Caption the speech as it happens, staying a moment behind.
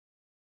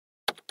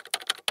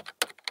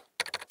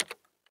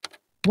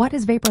What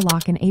is vapor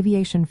lock in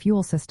aviation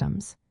fuel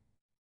systems?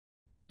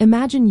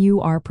 Imagine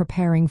you are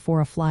preparing for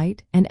a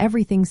flight and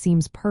everything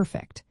seems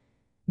perfect.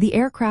 The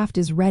aircraft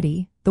is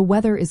ready, the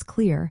weather is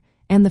clear,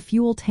 and the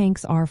fuel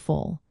tanks are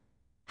full.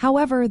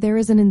 However, there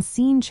is an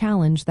unseen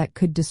challenge that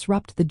could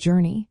disrupt the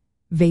journey: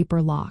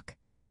 vapor lock.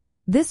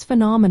 This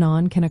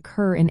phenomenon can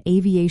occur in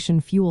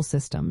aviation fuel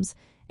systems,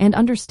 and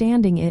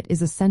understanding it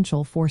is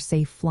essential for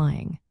safe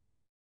flying.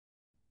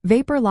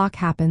 Vapor lock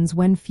happens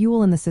when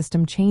fuel in the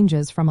system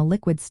changes from a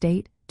liquid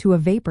state to a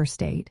vapor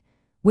state,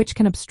 which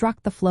can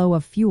obstruct the flow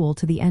of fuel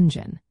to the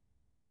engine.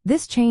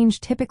 This change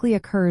typically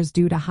occurs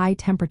due to high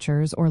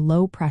temperatures or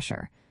low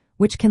pressure,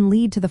 which can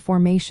lead to the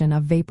formation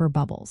of vapor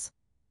bubbles.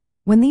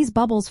 When these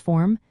bubbles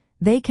form,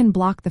 they can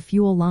block the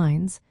fuel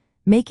lines,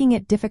 making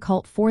it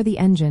difficult for the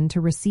engine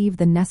to receive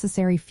the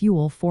necessary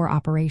fuel for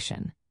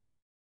operation.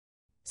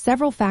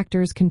 Several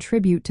factors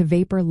contribute to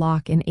vapor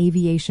lock in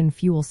aviation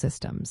fuel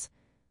systems.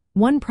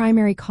 One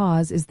primary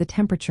cause is the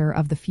temperature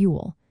of the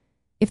fuel.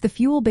 If the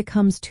fuel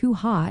becomes too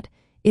hot,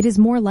 it is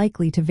more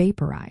likely to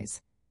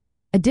vaporize.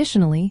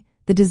 Additionally,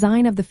 the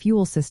design of the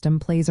fuel system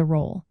plays a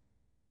role.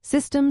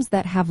 Systems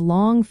that have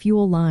long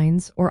fuel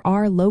lines or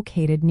are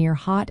located near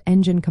hot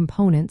engine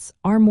components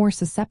are more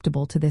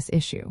susceptible to this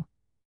issue.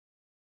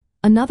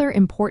 Another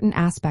important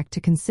aspect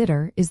to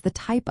consider is the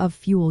type of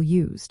fuel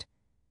used.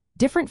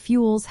 Different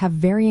fuels have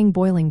varying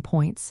boiling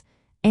points,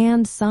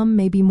 and some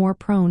may be more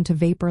prone to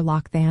vapor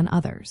lock than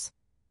others.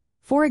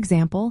 For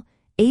example,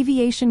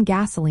 aviation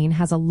gasoline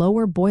has a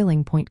lower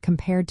boiling point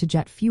compared to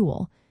jet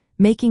fuel,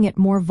 making it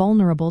more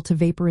vulnerable to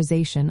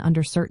vaporization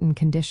under certain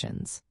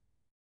conditions.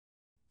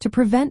 To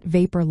prevent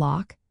vapor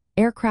lock,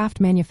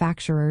 aircraft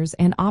manufacturers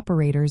and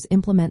operators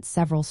implement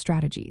several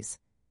strategies.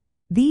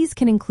 These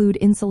can include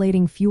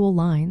insulating fuel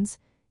lines,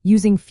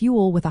 using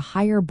fuel with a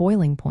higher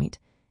boiling point,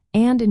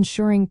 and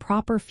ensuring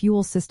proper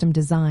fuel system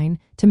design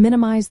to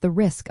minimize the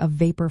risk of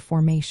vapor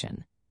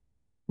formation.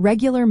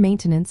 Regular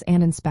maintenance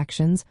and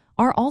inspections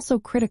are also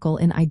critical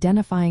in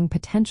identifying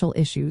potential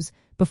issues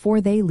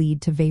before they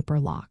lead to vapor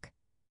lock.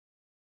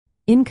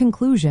 In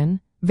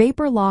conclusion,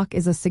 vapor lock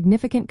is a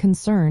significant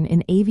concern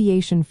in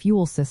aviation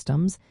fuel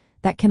systems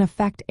that can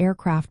affect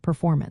aircraft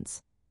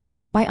performance.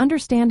 By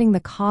understanding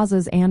the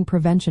causes and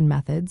prevention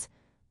methods,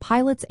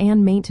 pilots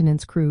and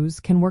maintenance crews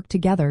can work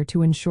together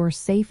to ensure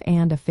safe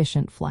and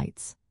efficient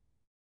flights.